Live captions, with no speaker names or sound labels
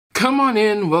Come on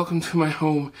in, welcome to my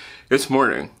home. It's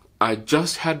morning. I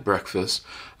just had breakfast.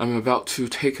 I'm about to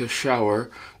take a shower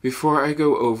before I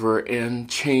go over and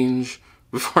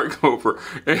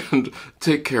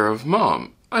take care of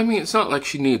Mom. I mean, it's not like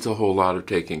she needs a whole lot of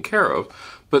taking care of,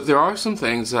 but there are some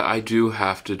things that I do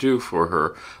have to do for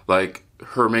her, like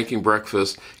her making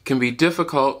breakfast can be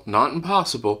difficult, not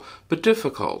impossible, but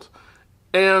difficult.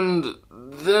 And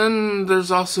then there's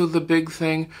also the big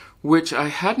thing, which I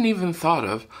hadn't even thought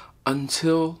of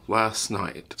until last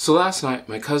night. So last night,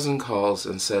 my cousin calls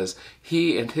and says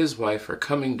he and his wife are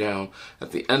coming down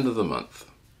at the end of the month.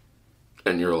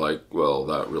 And you're like, well,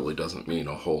 that really doesn't mean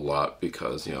a whole lot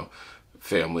because,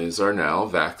 families are now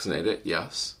vaccinated,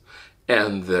 yes.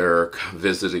 And they're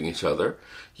visiting each other,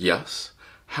 yes.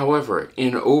 However,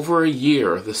 in over a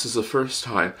year, this is the first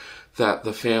time that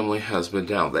the family has been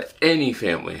down, that any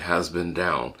family has been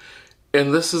down.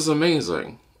 And this is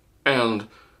amazing. And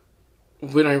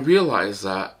when I realized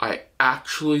that, I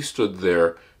actually stood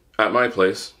there at my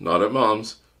place, not at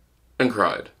Mom's, and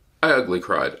cried. I ugly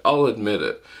cried, I'll admit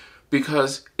it.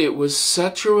 Because it was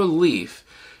such a relief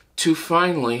to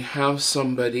finally have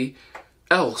somebody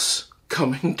else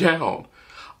coming down.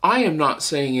 I am not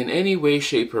saying in any way,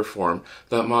 shape, or form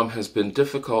that Mom has been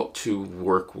difficult to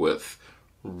work with,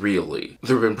 really.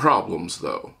 There have been problems,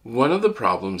 though. One of the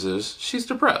problems is she's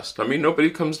depressed. I mean, nobody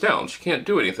comes down. She can't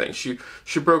do anything. She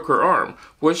broke her arm.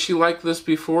 Was she like this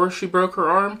before she broke her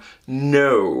arm?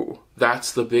 No.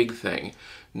 That's the big thing.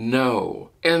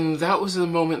 No. And that was the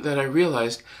moment that I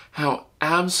realized how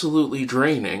absolutely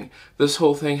draining this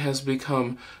whole thing has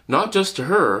become, not just to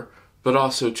her, but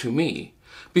also to me.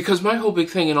 Because my whole big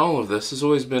thing in all of this has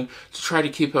always been to try to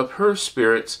keep up her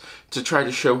spirits, to try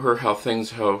to show her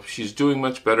how she's doing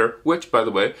much better, which, by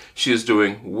the way, she is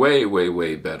doing way, way,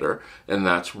 way better, and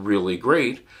that's really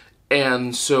great.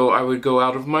 And so I would go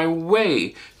out of my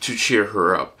way to cheer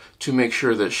her up, to make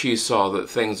sure that she saw that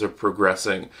things are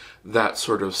progressing, that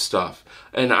sort of stuff.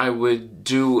 And I would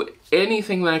do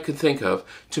anything that I could think of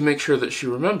to make sure that she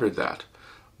remembered that.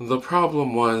 The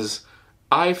problem was,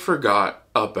 I forgot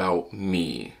about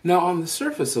me. Now, on the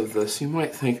surface of this, you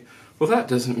might think, well, that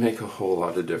doesn't make a whole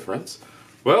lot of difference.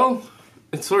 Well,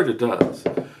 it sort of does.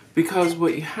 Because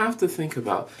what you have to think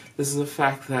about is the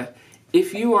fact that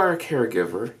if you are a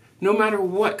caregiver, no matter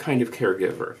what kind of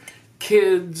caregiver,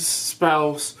 kids,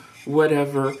 spouse,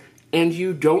 whatever, and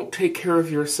you don't take care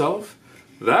of yourself,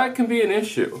 that can be an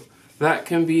issue. That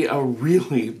can be a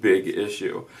really big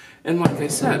issue. And like I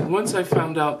said, once I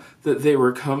found out that they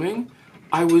were coming,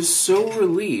 I was so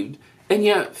relieved, and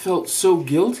yet felt so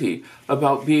guilty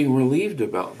about being relieved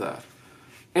about that.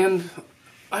 And,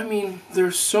 I mean,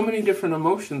 there's so many different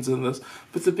emotions in this,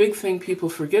 but the big thing people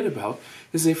forget about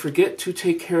is they forget to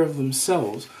take care of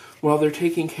themselves while they're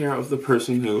taking care of the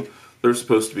person who they're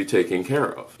supposed to be taking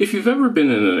care of. If you've ever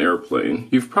been in an airplane,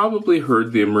 you've probably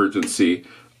heard the emergency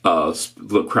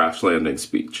the crash landing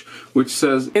speech, which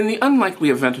says, in the unlikely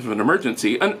event of an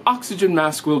emergency, an oxygen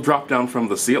mask will drop down from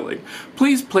the ceiling.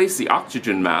 Please place the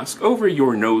oxygen mask over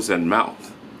your nose and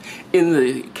mouth. In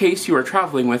the case you are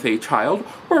traveling with a child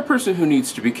or a person who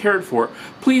needs to be cared for,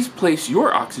 please place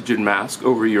your oxygen mask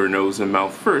over your nose and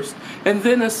mouth first, and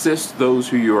then assist those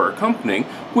who you are accompanying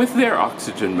with their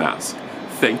oxygen mask.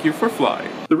 Thank you for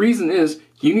flying. The reason is,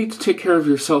 you need to take care of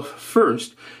yourself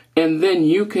first, and then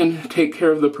you can take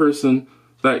care of the person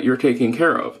that you're taking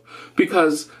care of.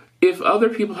 Because if other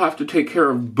people have to take care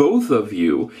of both of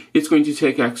you, it's going to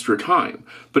take extra time.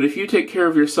 But if you take care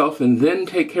of yourself and then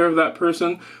take care of that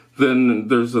person, then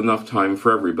there's enough time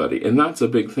for everybody. And that's a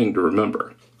big thing to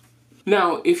remember.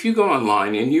 Now, if you go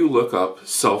online and you look up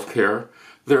self-care,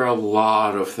 there are a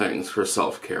lot of things for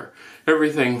self-care.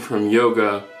 Everything from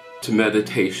yoga to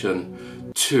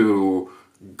meditation to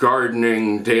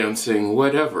gardening, dancing,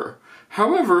 whatever.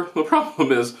 However, the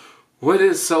problem is, what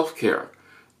is self-care?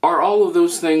 Are all of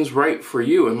those things right for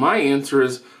you? And my answer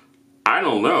is, I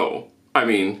don't know. I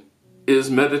mean,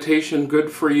 is meditation good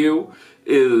for you?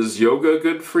 Is yoga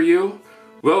good for you?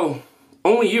 Well,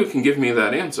 only you can give me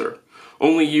that answer.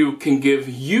 Only you can give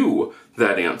you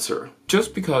that answer.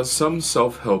 Just because some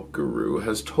self-help guru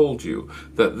has told you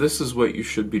that this is what you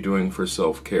should be doing for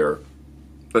self-care,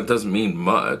 that doesn't mean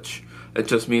much. It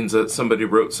just means that somebody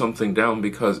wrote something down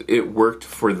because it worked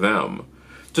for them.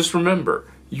 Just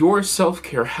remember, your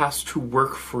self-care has to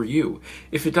work for you.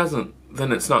 If it doesn't,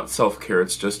 then it's not self-care,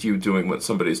 it's just you doing what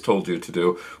somebody's told you to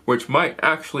do, which might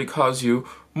actually cause you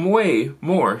way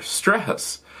more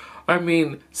stress. I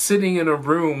mean, sitting in a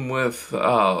room with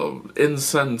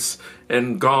incense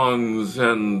and gongs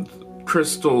and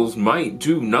crystals might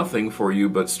do nothing for you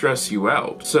but stress you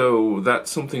out. So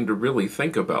that's something to really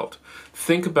think about.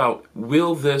 think about,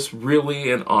 will this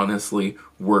really and honestly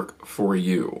work for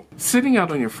you? Sitting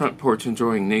out on your front porch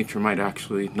enjoying nature might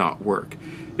actually not work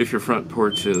if your front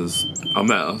porch is a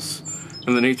mess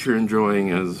and the nature you're enjoying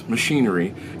is machinery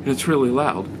and it's really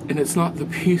loud and it's not the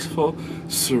peaceful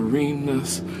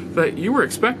sereneness that you were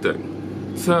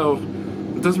expecting. So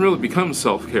it doesn't really become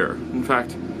self-care. In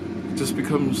fact, it just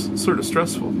becomes sort of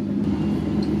stressful.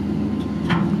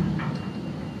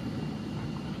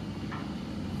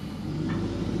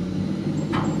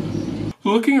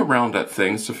 Looking around at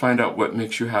things to find out what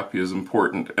makes you happy is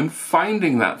important, and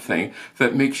finding that thing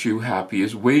that makes you happy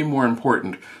is way more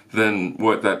important than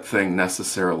what that thing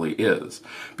necessarily is.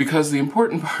 Because the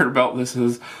important part about this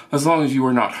is, as long as you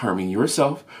are not harming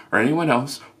yourself or anyone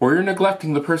else, or you're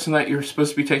neglecting the person that you're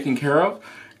supposed to be taking care of,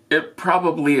 it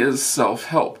probably is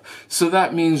self-help. So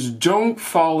that means don't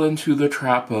fall into the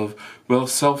trap of, well,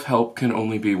 self-help can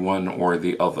only be one or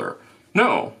the other.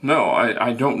 No,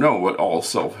 I don't know what all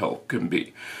self-help can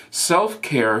be.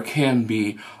 Self-care can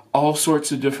be all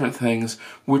sorts of different things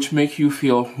which make you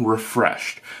feel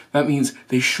refreshed. That means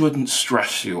they shouldn't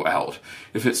stress you out.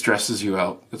 If it stresses you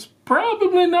out, it's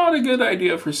probably not a good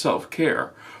idea for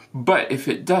self-care. But if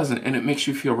it doesn't, and it makes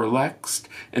you feel relaxed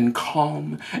and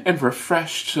calm and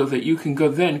refreshed so that you can go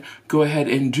ahead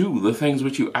and do the things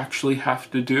which you actually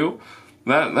have to do,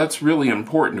 that's really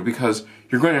important, because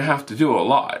you're going to have to do a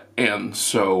lot. And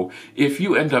so if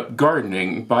you end up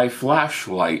gardening by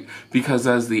flashlight because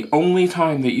that's the only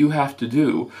time that you have to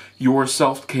do your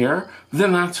self-care,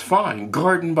 then that's fine.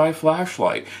 Garden by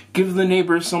flashlight. Give the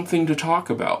neighbors something to talk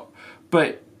about.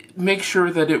 But make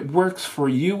sure that it works for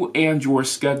you and your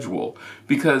schedule.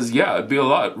 Because, yeah, it'd be a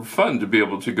lot of fun to be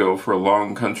able to go for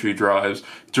long country drives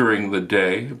during the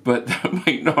day, but that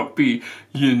might not be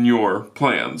in your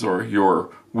plans or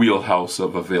your wheelhouse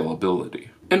of availability.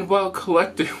 And while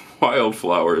collecting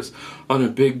wildflowers on a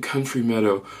big country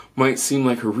meadow might seem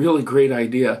like a really great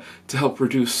idea to help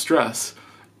reduce stress,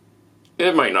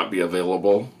 it might not be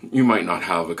available. You might not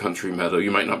have a country meadow. You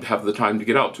might not have the time to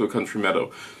get out to a country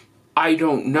meadow. I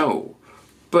don't know.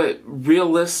 But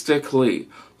realistically,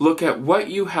 look at what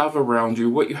you have around you,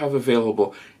 what you have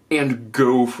available, and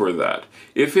go for that.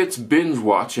 If it's binge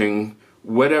watching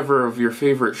whatever of your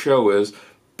favorite show is,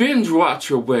 binge watch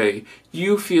away.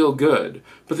 You feel good.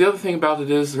 But the other thing about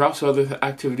it is there are also other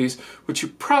activities which you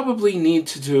probably need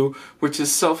to do, which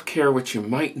is self-care, which you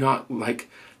might not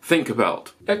think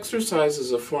about. Exercise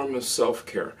is a form of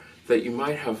self-care that you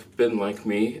might have been like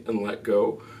me and let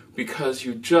go, because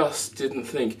you just didn't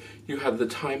think you had the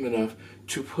time enough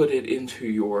to put it into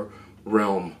your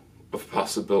realm of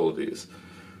possibilities.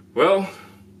 Well,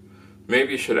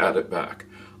 maybe you should add it back.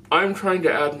 I'm trying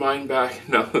to add mine back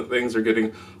now that things are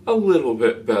getting a little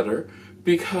bit better,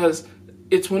 because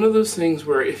it's one of those things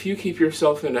where if you keep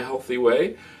yourself in a healthy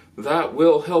way, that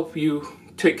will help you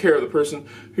take care of the person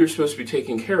who you're supposed to be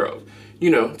taking care of.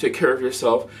 You know, take care of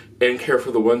yourself and care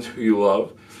for the ones who you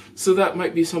love. So that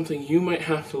might be something you might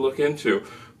have to look into,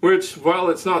 which, while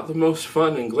it's not the most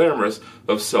fun and glamorous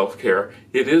of self-care,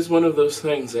 it is one of those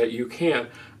things that you can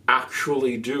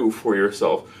actually do for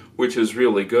yourself, which is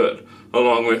really good,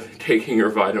 along with taking your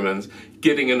vitamins,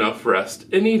 getting enough rest,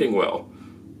 and eating well.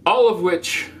 All of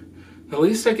which, at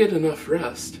least I get enough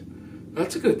rest.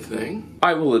 That's a good thing.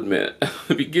 I will admit, at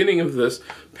the beginning of this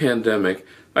pandemic,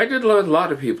 I did what a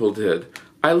lot of people did.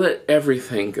 I let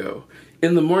everything go.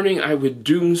 In the morning, I would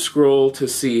doom scroll to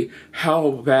see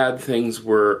how bad things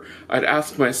were. I'd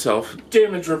ask myself,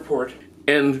 damage report,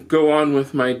 and go on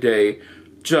with my day,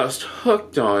 just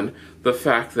hooked on the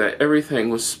fact that everything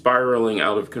was spiraling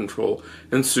out of control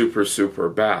and super, super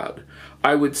bad.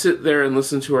 I would sit there and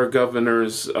listen to our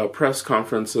governor's press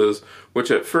conferences, which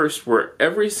at first were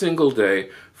every single day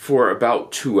for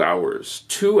about 2 hours.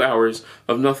 2 hours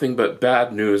of nothing but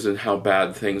bad news and how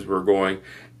bad things were going.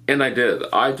 And I did.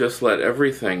 I just let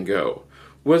everything go.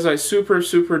 Was I super,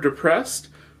 super depressed?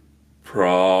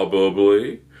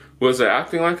 Probably. Was I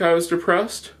acting like I was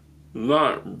depressed?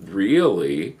 Not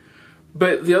really.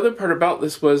 But the other part about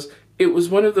this was, it was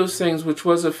one of those things which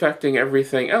was affecting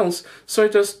everything else, so I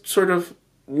just sort of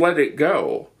let it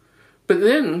go. But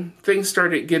then things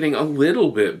started getting a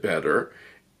little bit better,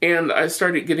 and I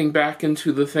started getting back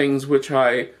into the things which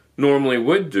I normally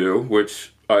would do,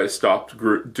 which I stopped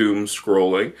doom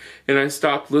scrolling, and I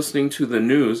stopped listening to the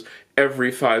news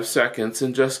every 5 seconds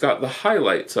and just got the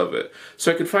highlights of it.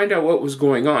 So I could find out what was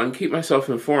going on, keep myself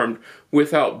informed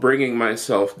without bringing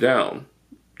myself down.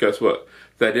 Guess what?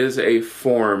 That is a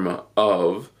form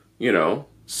of,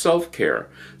 self-care.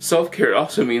 Self-care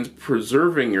also means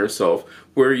preserving yourself,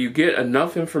 where you get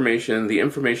enough information, the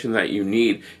information that you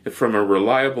need from a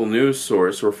reliable news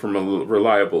source or from a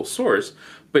reliable source,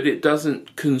 but it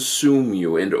doesn't consume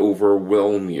you and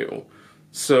overwhelm you.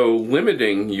 So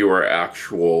limiting your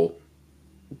actual,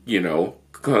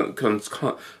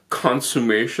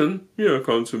 consummation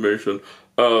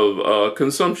of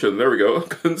consumption, there we go,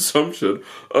 consumption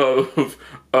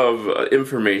of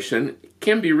information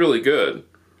can be really good.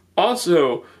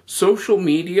 Also, social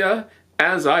media,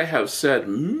 as I have said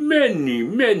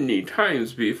many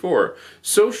times before,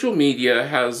 social media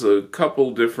has a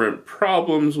couple different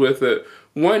problems with it.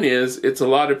 One is, it's a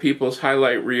lot of people's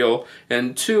highlight reel,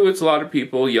 and two, it's a lot of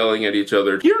people yelling at each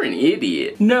other. You're an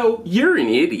idiot. No, you're an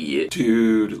idiot.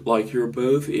 Dude, like you're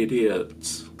both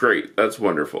idiots. Great, that's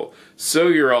wonderful. So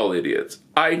you're all idiots.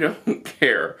 I don't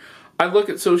care. I look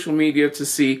at social media to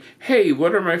see, hey,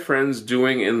 what are my friends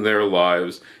doing in their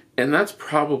lives? And that's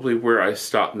probably where I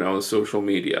stop now with social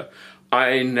media.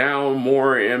 I now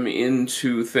more am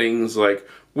into things like,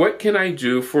 what can I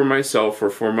do for myself or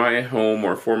for my home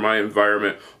or for my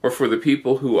environment or for the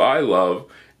people who I love?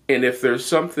 And if there's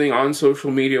something on social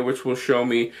media which will show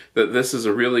me that this is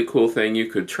a really cool thing you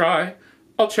could try,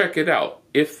 I'll check it out.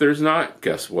 If there's not,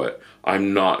 guess what?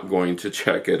 I'm not going to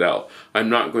check it out. I'm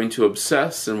not going to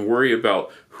obsess and worry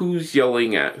about who's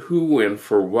yelling at who and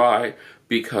for why,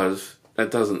 because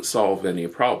that doesn't solve any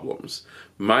problems.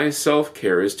 My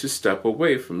self-care is to step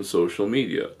away from social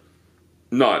media.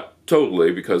 Not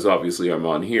totally, because obviously I'm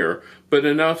on here, but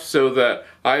enough so that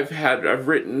I've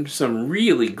written some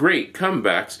really great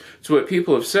comebacks to what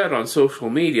people have said on social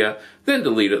media, then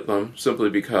deleted them simply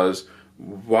because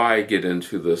why get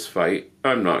into this fight?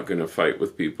 I'm not going to fight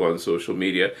with people on social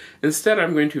media. Instead,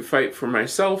 I'm going to fight for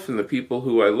myself and the people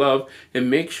who I love and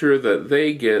make sure that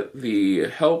they get the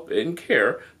help and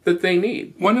care that they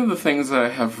need. One of the things I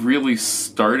have really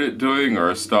started doing,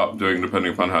 or stopped doing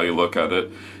depending upon how you look at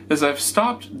it, is I've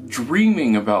stopped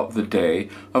dreaming about the day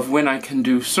of when I can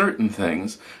do certain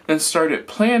things and started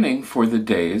planning for the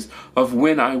days of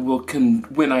when I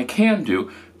can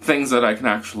do things that I can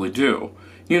actually do.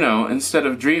 Instead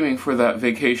of dreaming for that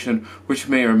vacation, which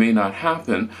may or may not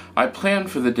happen, I plan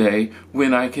for the day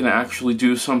when I can actually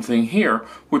do something here,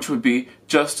 which would be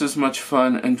just as much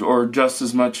fun or just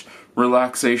as much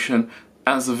relaxation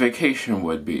as a vacation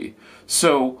would be.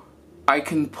 So I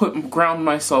can ground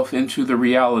myself into the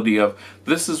reality of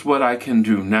this is what I can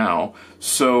do now,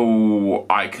 so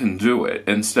I can do it,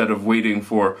 instead of waiting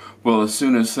for, well, as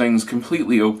soon as things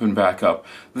completely open back up,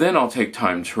 then I'll take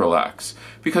time to relax.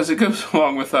 Because it goes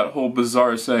along with that whole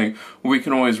bizarre saying, we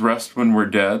can always rest when we're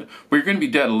dead. Well, you're going to be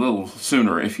dead a little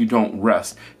sooner if you don't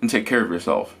rest and take care of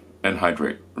yourself and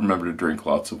hydrate. Remember to drink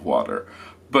lots of water.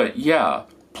 But yeah,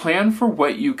 plan for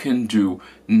what you can do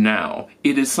now.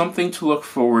 It is something to look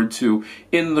forward to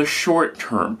in the short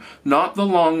term, not the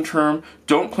long term.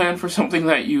 Don't plan for something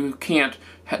that you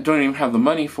don't even have the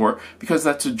money for, because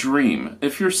that's a dream.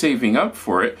 If you're saving up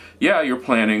for it, yeah, you're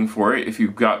planning for it. If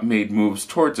you've made moves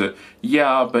towards it,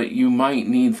 yeah, but you might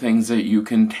need things that you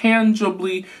can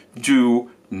tangibly do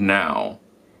now.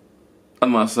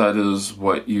 Unless that is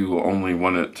what you only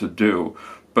want it to do.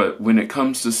 But when it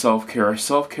comes to self-care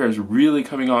is really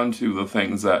coming on to the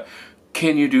things that,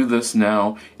 can you do this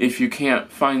now? If you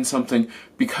can't, find something,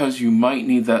 because you might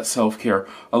need that self-care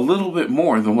a little bit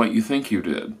more than what you think you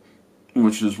did.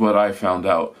 Which is what I found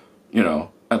out,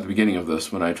 at the beginning of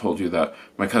this, when I told you that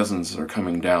my cousins are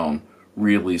coming down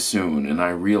really soon, and I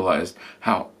realized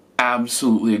how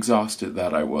absolutely exhausted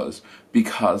that I was,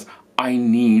 because I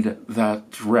need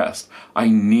that rest. I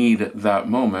need that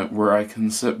moment where I can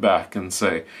sit back and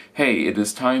say, hey, it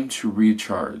is time to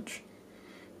recharge.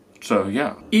 So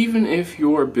yeah, even if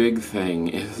your big thing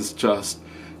is just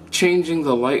changing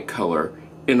the light color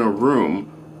in a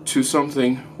room to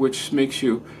something which makes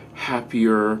you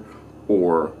happier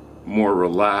or more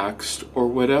relaxed or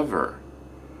whatever.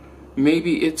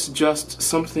 Maybe it's just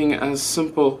something as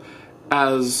simple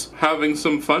as having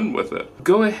some fun with it.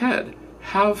 Go ahead.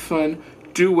 Have fun,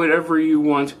 do whatever you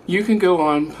want. You can go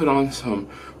on, put on some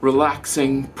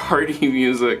relaxing party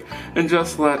music and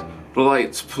just let the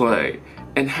lights play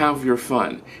and have your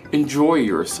fun. Enjoy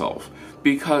yourself,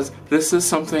 because this is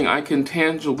something I can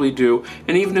tangibly do,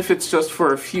 and even if it's just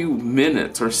for a few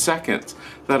minutes or seconds,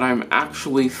 that I'm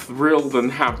actually thrilled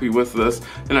and happy with this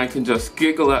and I can just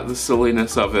giggle at the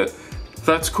silliness of it,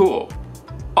 that's cool.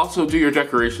 Also, do your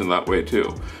decoration that way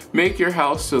too. Make your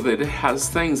house so that it has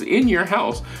things in your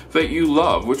house that you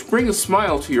love, which bring a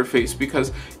smile to your face,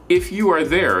 because if you are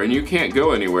there and you can't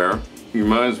go anywhere, you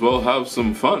might as well have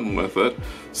some fun with it.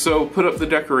 So put up the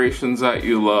decorations that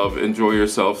you love, enjoy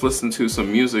yourself, listen to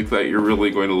some music that you're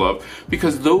really going to love,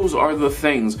 because those are the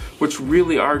things which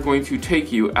really are going to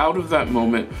take you out of that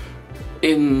moment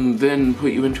and then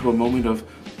put you into a moment of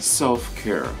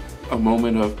self-care, a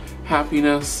moment of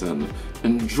happiness and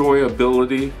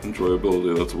enjoyability.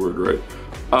 Enjoyability, that's a word, right?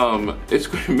 It's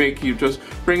going to make you just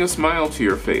bring a smile to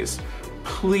your face.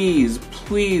 Please,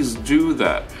 please do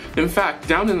that. In fact,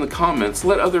 down in the comments,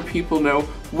 let other people know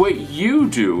what you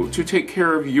do to take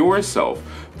care of yourself,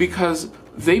 because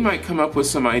they might come up with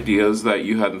some ideas that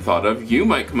you hadn't thought of. You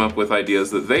might come up with ideas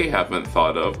that they haven't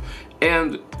thought of.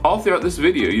 And all throughout this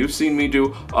video, you've seen me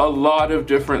do a lot of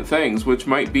different things which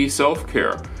might be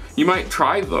self-care. You might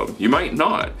try them, you might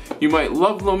not. You might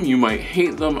love them, you might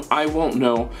hate them, I won't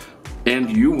know.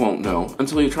 And you won't know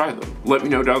until you try them. Let me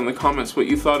know down in the comments what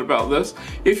you thought about this.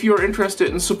 If you're interested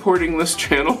in supporting this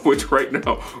channel, which right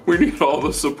now we need all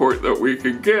the support that we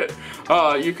can get,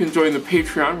 you can join the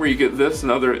Patreon where you get this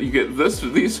and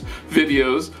these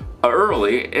videos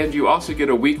early, and you also get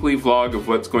a weekly vlog of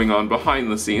what's going on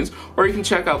behind the scenes, or you can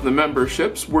check out the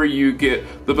memberships where you get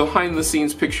the behind the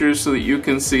scenes pictures so that you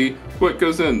can see what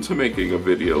goes into making a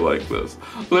video like this.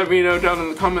 Let me know down in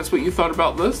the comments what you thought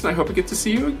about this, and I hope I get to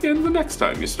see you again the next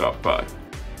time you stop by.